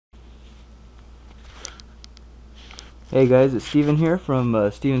Hey guys, it's Steven here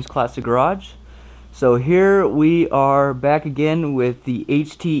from Steven's Classic Garage. So here we are back again with the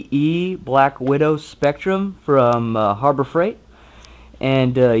HTE Black Widow Spectrum from Harbor Freight.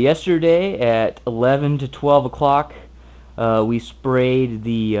 And yesterday at 11 to 12 o'clock we sprayed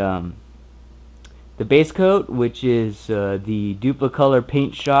the base coat, which is the Duplicolor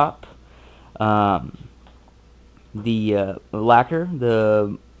Paint Shop, the lacquer,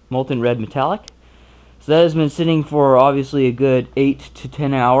 the Molten Red Metallic. So that has been sitting for obviously a good 8 to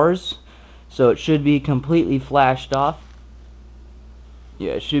 10 hours. So it should be completely flashed off.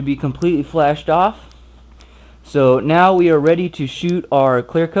 Yeah, it should be completely flashed off. So now we are ready to shoot our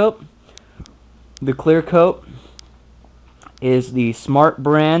clear coat. The clear coat is the Smart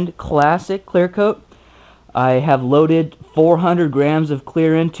brand Classic clear coat. I have loaded 400 grams of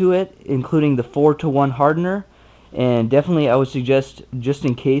clear into it, including the 4-to-1 hardener. And definitely I would suggest, just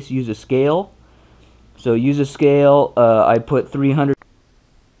in case, use a scale. So use a scale. I put 300.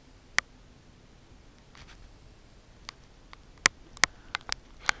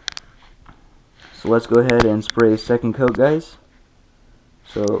 So let's go ahead and spray second coat, guys.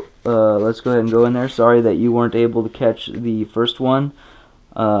 So let's go ahead and go in there. Sorry that you weren't able to catch the first one.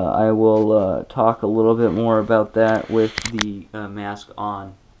 I will talk a little bit more about that with the mask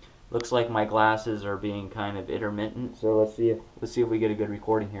on. Looks like my glasses are being kind of intermittent, so let's see if we get a good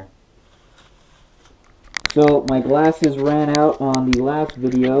recording here. So my glasses ran out on the last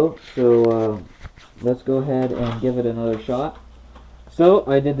video, so let's go ahead and give it another shot. So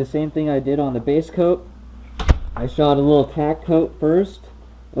I did the same thing I did on the base coat. I shot a little tack coat first,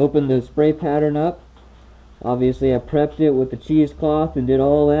 opened the spray pattern up. Obviously I prepped it with the cheesecloth and did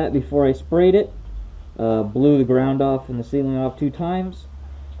all that before I sprayed it. Blew the ground off and the ceiling off 2 times.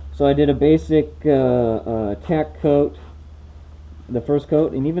 So I did a basic tack coat, the first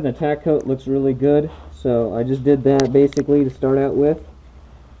coat, and even the tack coat looks really good. So I just did that basically to start out with,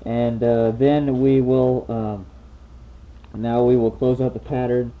 and then we will now we will close out the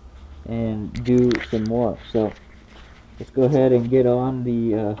pattern and do some more. So let's go ahead and get on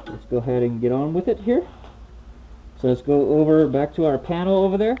with it here. So let's go over back to our panel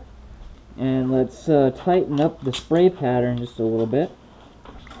over there, and let's tighten up the spray pattern just a little bit.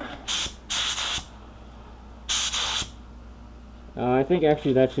 I think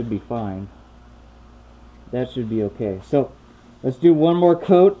actually that should be fine. That should be okay. So let's do one more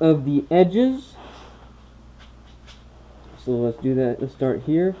coat of the edges. So let's do that. Let's start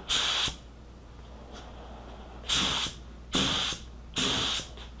here.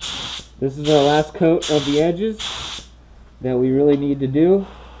 This is our last coat of the edges that we really need to do.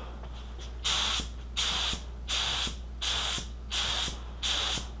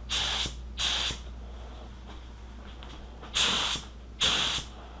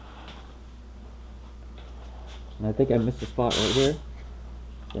 And I think I missed a spot right here.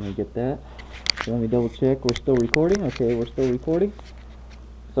 Let me get that. So let me double check. We're still recording. Okay, we're still recording.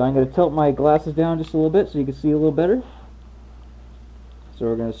 So I'm going to tilt my glasses down just a little bit so you can see a little better. So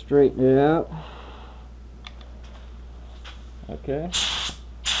we're going to straighten it out. Okay.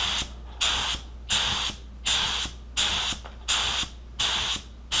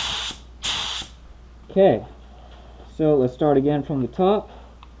 Okay. So let's start again from the top.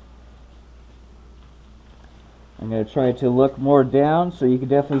 I'm going to try to look more down so you can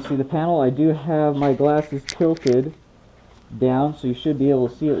definitely see the panel. I do have my glasses tilted down, so you should be able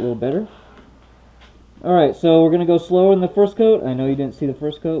to see it a little better. Alright, so we're going to go slow in the first coat. I know you didn't see the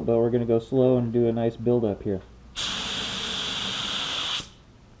first coat, but we're going to go slow and do a nice build up here.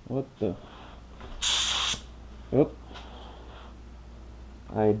 What the? Oh.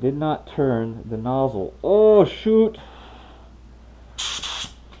 I did not turn the nozzle. Oh, shoot!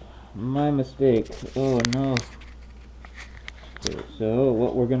 My mistake. Oh, no. Okay, so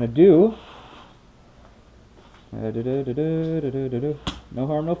what we're going to do... No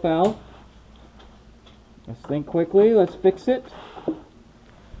harm, no foul. Let's think quickly. Let's fix it.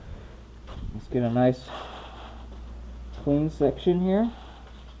 Let's get a nice clean section here.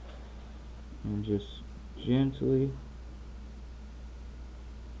 And just gently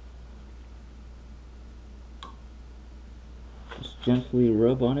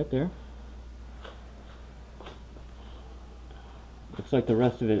rub on it there. Looks like the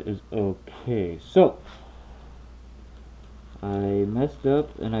rest of it is okay. So I messed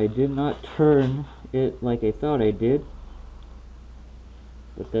up and I did not turn it like I thought I did,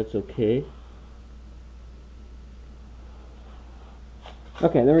 but that's okay.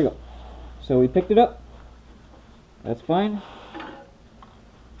 Okay, there we go. So we picked it up. That's fine.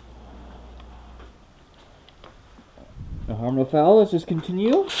 No harm, no foul. Let's just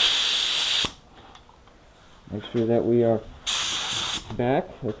continue. Make sure that we are back.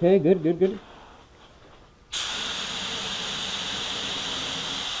 Okay, good, good, good.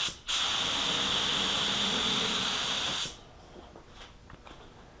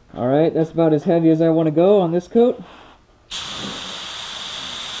 Alright, that's about as heavy as I want to go on this coat.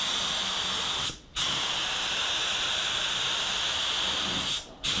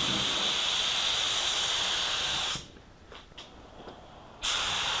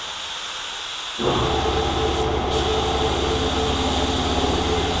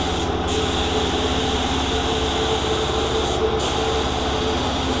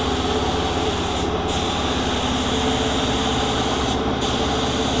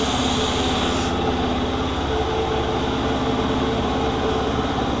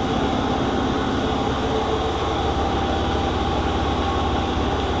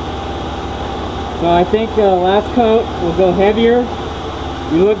 So I think last coat will go heavier.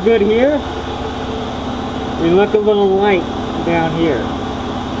 We look good here. We look a little light down here.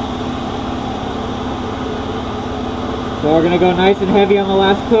 So we're going to go nice and heavy on the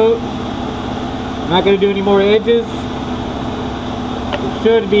last coat. I'm not going to do any more edges. We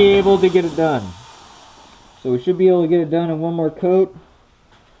should be able to get it done. So we should be able to get it done in one more coat.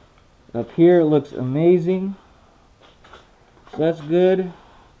 Up here it looks amazing. So that's good.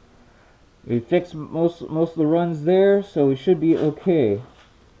 We fixed most of the runs there, so we should be okay.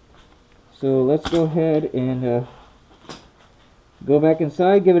 So let's go ahead and go back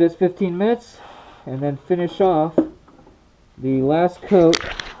inside, give it its 15 minutes, and then finish off the last coat.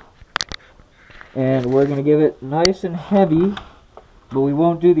 And we're going to give it nice and heavy, but we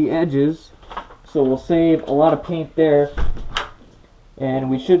won't do the edges, so we'll save a lot of paint there, and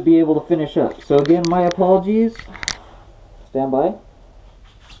we should be able to finish up. So again, my apologies. Stand by.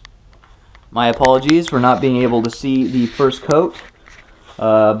 My apologies for not being able to see the first coat,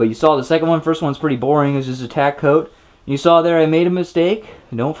 but you saw the second one. First one's pretty boring. It's just a tack coat. You saw there I made a mistake.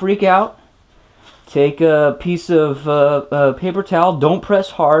 Don't freak out. Take a piece of paper towel. Don't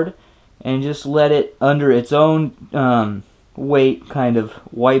press hard, and just let it under its own weight kind of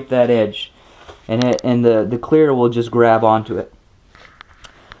wipe that edge, and the clear will just grab onto it.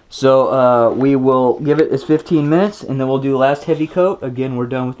 So we will give it its 15 minutes, and then we'll do the last heavy coat. Again, we're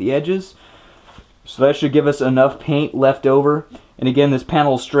done with the edges. So that should give us enough paint left over. And again, this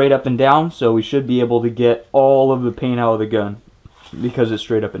panel is straight up and down, so we should be able to get all of the paint out of the gun because it's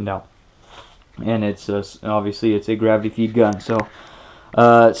straight up and down. And it's obviously it's a gravity feed gun. So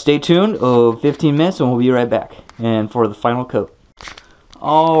stay tuned. 15 minutes, and we'll be right back. And for the final coat.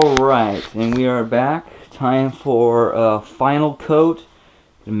 All right, and we are back. Time for a final coat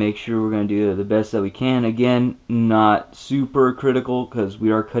to make sure we're going to do the best that we can. Again, not super critical because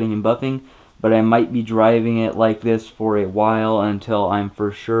we are cutting and buffing. But I might be driving it like this for a while until I'm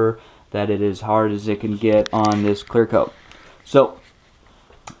for sure that it is hard as it can get on this clear coat. So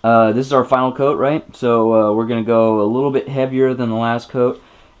this is our final coat, right? So we're going to go a little bit heavier than the last coat,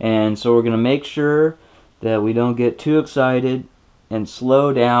 and so we're going to make sure that we don't get too excited and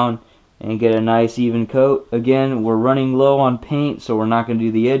slow down and get a nice even coat. Again, we're running low on paint, so we're not going to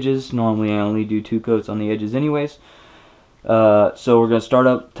do the edges. Normally I only do 2 coats on the edges anyways. So we're going to start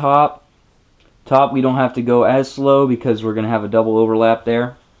up top. We don't have to go as slow because we're going to have a double overlap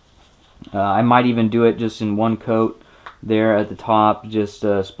there. I might even do it just in 1 coat there at the top, just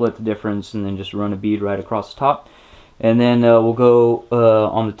split the difference and then just run a bead right across the top. And then we'll go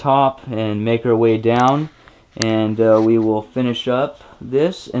on the top and make our way down, and we will finish up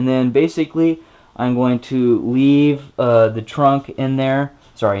this. And then basically I'm going to leave the trunk in there,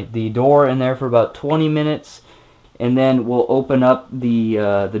 the door in there for about 20 minutes. And then we'll open up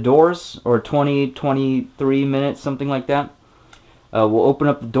the doors, or 23 minutes, something like that. We'll open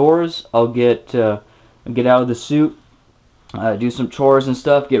up the doors. I'll get out of the suit, do some chores and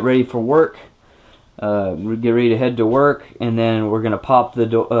stuff, get ready for work, get ready to head to work, and then we're gonna pop the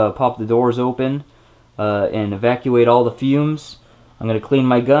doors open and evacuate all the fumes. I'm gonna clean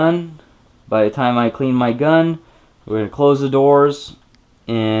my gun. By the time I clean my gun, we're gonna close the doors.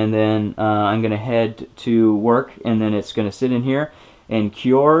 And then I'm going to head to work, and then it's going to sit in here and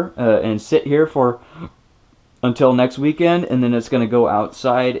cure and sit here for until next weekend, and then it's going to go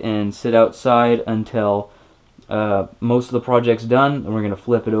outside and sit outside until most of the project's done, and we're going to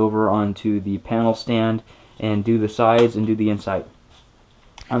flip it over onto the panel stand and do the sides and do the inside.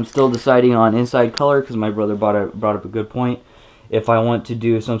 I'm still deciding on inside color because my brother brought up a good point. If I want to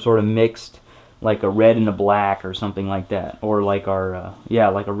do some sort of mixed, like a red and a black or something like that, or like our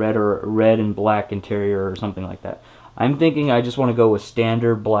like a red and black interior or something like that. I'm thinking I just want to go with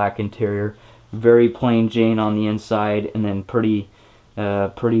standard black interior, very plain Jane on the inside, and then pretty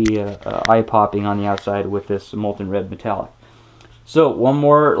pretty eye-popping on the outside with this molten red metallic. So one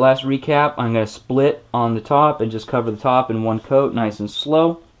more last recap. I'm going to split on the top and just cover the top in one coat, nice and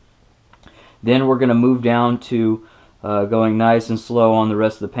slow. Then we're going to move down to going nice and slow on the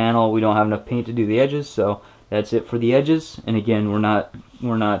rest of the panel. We don't have enough paint to do the edges, so that's it for the edges. And again, we're not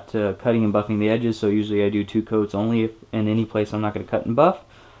cutting and buffing the edges, so usually I do 2 coats only. If in any place I'm not going to cut and buff.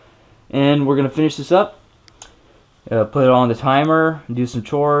 And we're going to finish this up. Put it on the timer, do some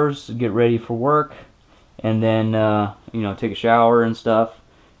chores, get ready for work, and then you know, take a shower and stuff.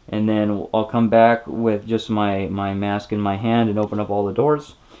 And then I'll come back with just my mask in my hand and open up all the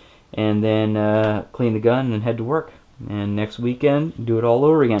doors, and then clean the gun and head to work. And next weekend, do it all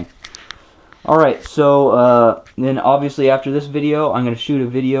over again. Alright, so then obviously after this video, I'm going to shoot a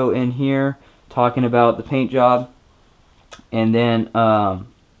video in here talking about the paint job. And then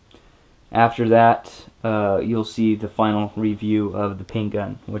after that, you'll see the final review of the paint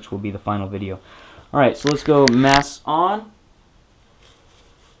gun, which will be the final video. Alright, so let's go masks on.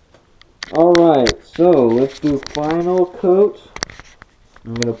 Alright, so let's do final coat.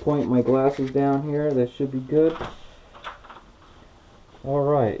 I'm going to point my glasses down here. That should be good.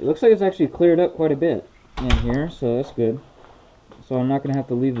 Alright, it looks like it's actually cleared up quite a bit in here, so that's good. So I'm not going to have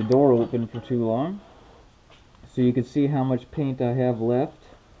to leave the door open for too long. So you can see how much paint I have left.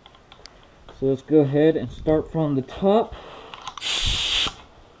 So let's go ahead and start from the top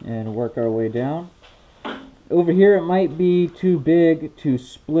and work our way down. Over here it might be too big to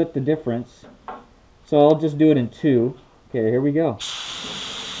split the difference, so I'll just do it in 2. Okay, here we go.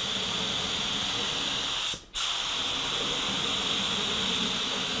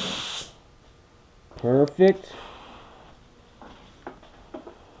 Perfect.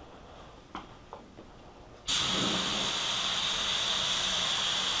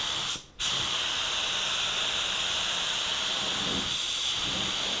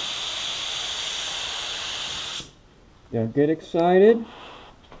 Don't get excited.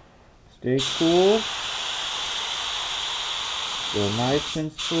 Stay cool. Go nice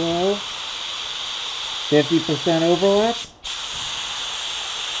and slow. 50% overlap.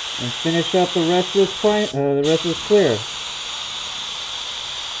 And finish up the rest of this clear.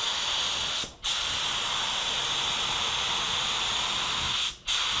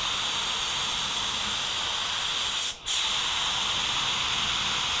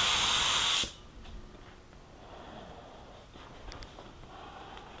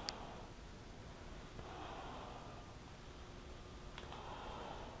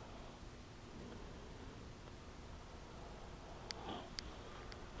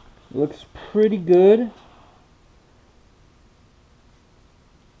 Looks pretty good.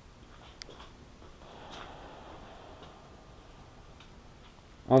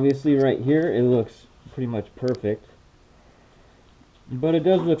 Obviously right here it looks pretty much perfect, but it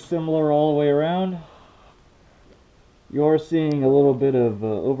does look similar all the way around. You're seeing a little bit of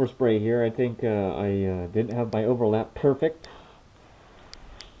overspray here. I think I didn't have my overlap perfect,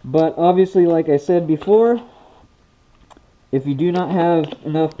 but obviously, like I said before, if you do not have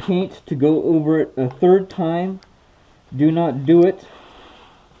enough paint to go over it a 3rd time, do not do it.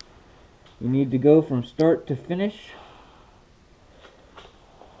 You need to go from start to finish.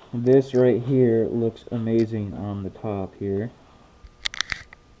 This right here looks amazing on the top here.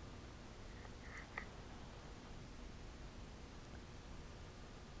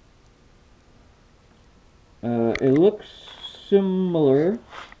 It looks similar.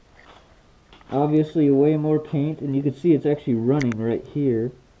 Obviously way more paint, and you can see it's actually running right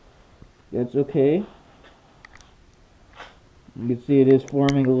here. That's okay. You can see it is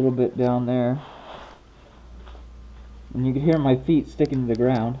forming a little bit down there. And you can hear my feet sticking to the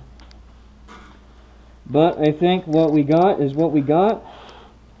ground. But I think what we got is what we got.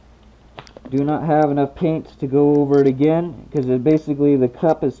 Do not have enough paint to go over it again, because basically the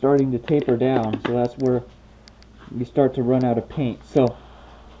cup is starting to taper down. So that's where you start to run out of paint. So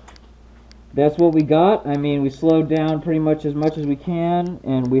that's what we got. I mean, we slowed down pretty much as we can,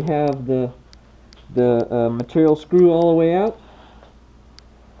 and we have the material screw all the way out.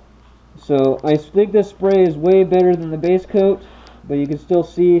 So I think this spray is way better than the base coat, but you can still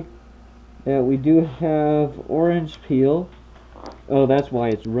see that we do have orange peel. Oh, that's why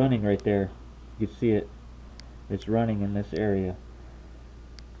it's running right there. You can see it. It's running in this area.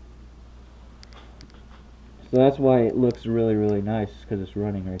 So that's why it looks really, really nice, because it's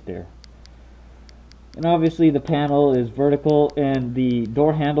running right there. And obviously the panel is vertical and the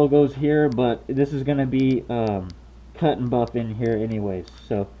door handle goes here, but this is going to be cut and buff in here anyways.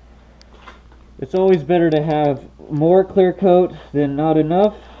 So it's always better to have more clear coat than not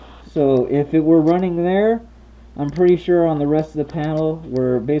enough. So if it were running there, I'm pretty sure on the rest of the panel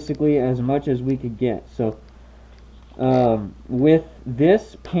we're basically as much as we could get. So with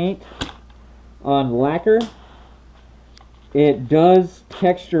this paint on lacquer, it does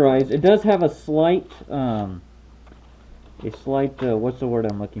texturize. It does have a slight what's the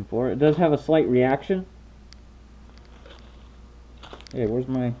word I'm looking for? It does have a slight reaction. Hey, where's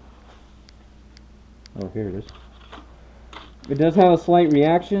my... Oh, here it is. It does have a slight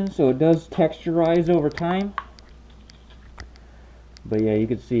reaction, so it does texturize over time. But yeah, you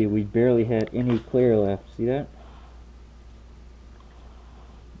can see we barely had any clear left. See that?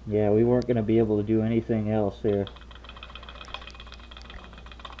 Yeah, we weren't going to be able to do anything else there.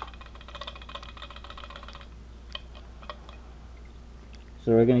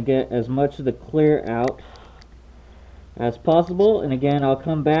 So we're going to get as much of the clear out as possible. And again, I'll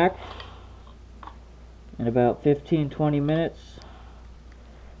come back in about 15-20 minutes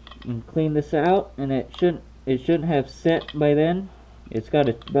and clean this out. And it shouldn't have set by then. It's got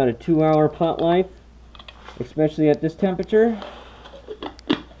about a 2-hour pot life, especially at this temperature.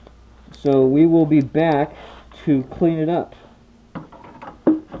 So we will be back to clean it up.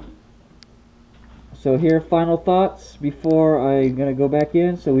 So here, final thoughts before I'm going to go back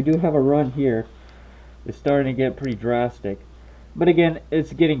in. So we do have a run here. It's starting to get pretty drastic. But again,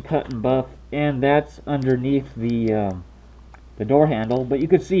 it's getting cut and buff, and that's underneath the door handle. But you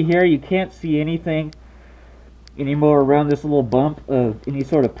can see here, you can't see anything anymore around this little bump of any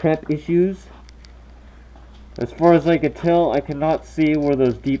sort of prep issues. As far as I could tell, I cannot see where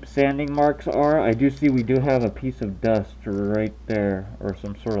those deep sanding marks are. I do see we do have a piece of dust right there, or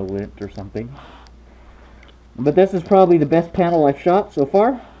some sort of lint or something. But this is probably the best panel I've shot so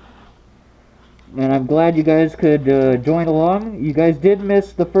far. And I'm glad you guys could join along. You guys did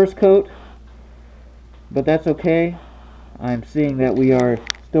miss the first coat, but that's okay. I'm seeing that we are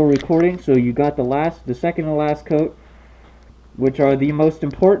still recording, so you got the second and last coat, which are the most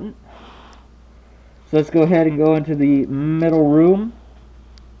important. So let's go ahead and go into the middle room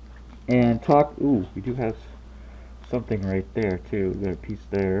and talk. Ooh, we do have something right there too. We got a piece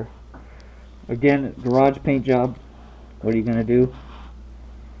there. Again, garage paint job. What are you gonna do?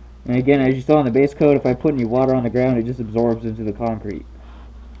 And again, as you saw in the base coat, if I put any water on the ground, it just absorbs into the concrete.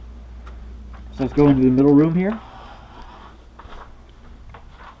 So let's go into the middle room here.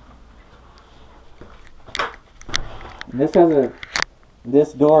 And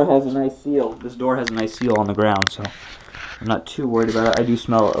this door has a nice seal. This door has a nice seal on the ground, so I'm not too worried about it. I do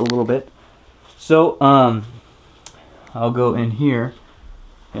smell it a little bit. So I'll go in here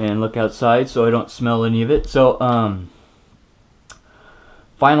and look outside so I don't smell any of it. So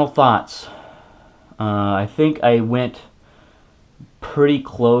final thoughts. I think I went pretty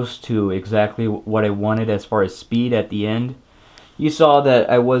close to exactly what I wanted as far as speed at the end. You saw that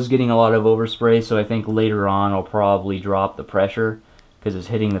I was getting a lot of overspray, so I think later on I'll probably drop the pressure because it's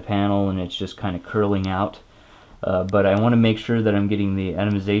hitting the panel and it's just kind of curling out. But I want to make sure that I'm getting the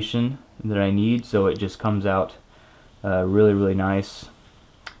atomization that I need, so it just comes out really, really nice.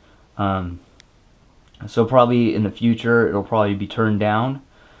 So probably in the future it'll probably be turned down,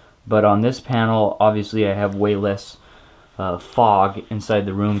 but on this panel obviously I have way less fog inside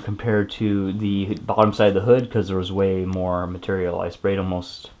the room compared to the bottom side of the hood because there was way more material. I sprayed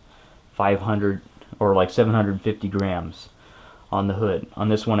almost 500 or like 750 grams on the hood. On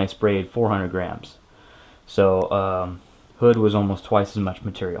this one I sprayed 400 grams. So hood was almost twice as much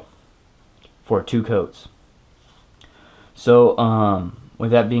material for 2 coats. So with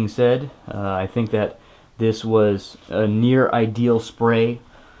that being said, I think that this was a near ideal spray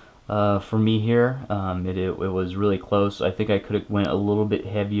for me here. It was really close. I think I could have went a little bit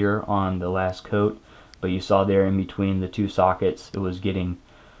heavier on the last coat, but you saw there in between the 2 sockets it was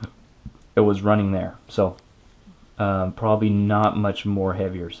running there. So probably not much more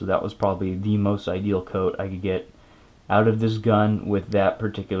heavier. So that was probably the most ideal coat I could get out of this gun with that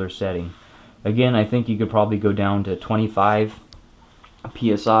particular setting. Again, I think you could probably go down to 25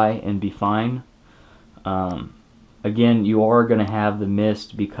 PSI and be fine. Again, you are going to have the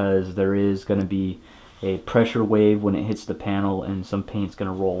mist because there is going to be a pressure wave when it hits the panel and some paint's going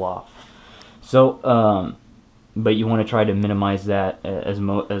to roll off. So, but you want to try to minimize that as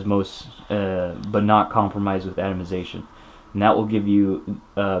most, but not compromise with atomization. And that will give you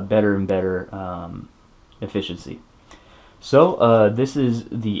better and better efficiency. So, this is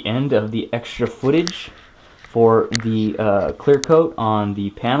the end of the extra footage for the clear coat on the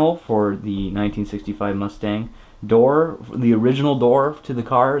panel for the 1965 Mustang. Door, the original door to the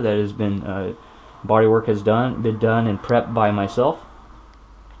car that has been bodywork has been done and prepped by myself,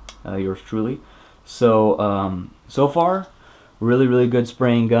 yours truly. So so far, really good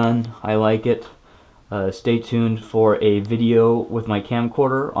spraying gun. I like it. stay tuned for a video with my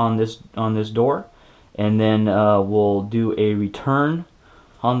camcorder on this door, and then we'll do a return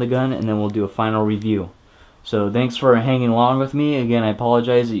on the gun, and then we'll do a final review. So thanks for hanging along with me. Again, I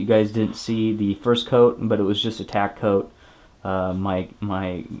apologize that you guys didn't see the first coat, but it was just a tack coat.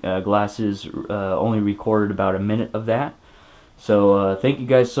 My glasses only recorded about a minute of that. So thank you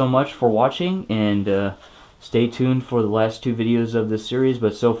guys so much for watching, and stay tuned for the last 2 videos of this series,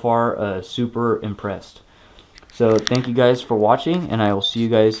 but so far super impressed. So thank you guys for watching, and I will see you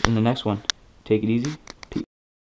guys in the next one. Take it easy.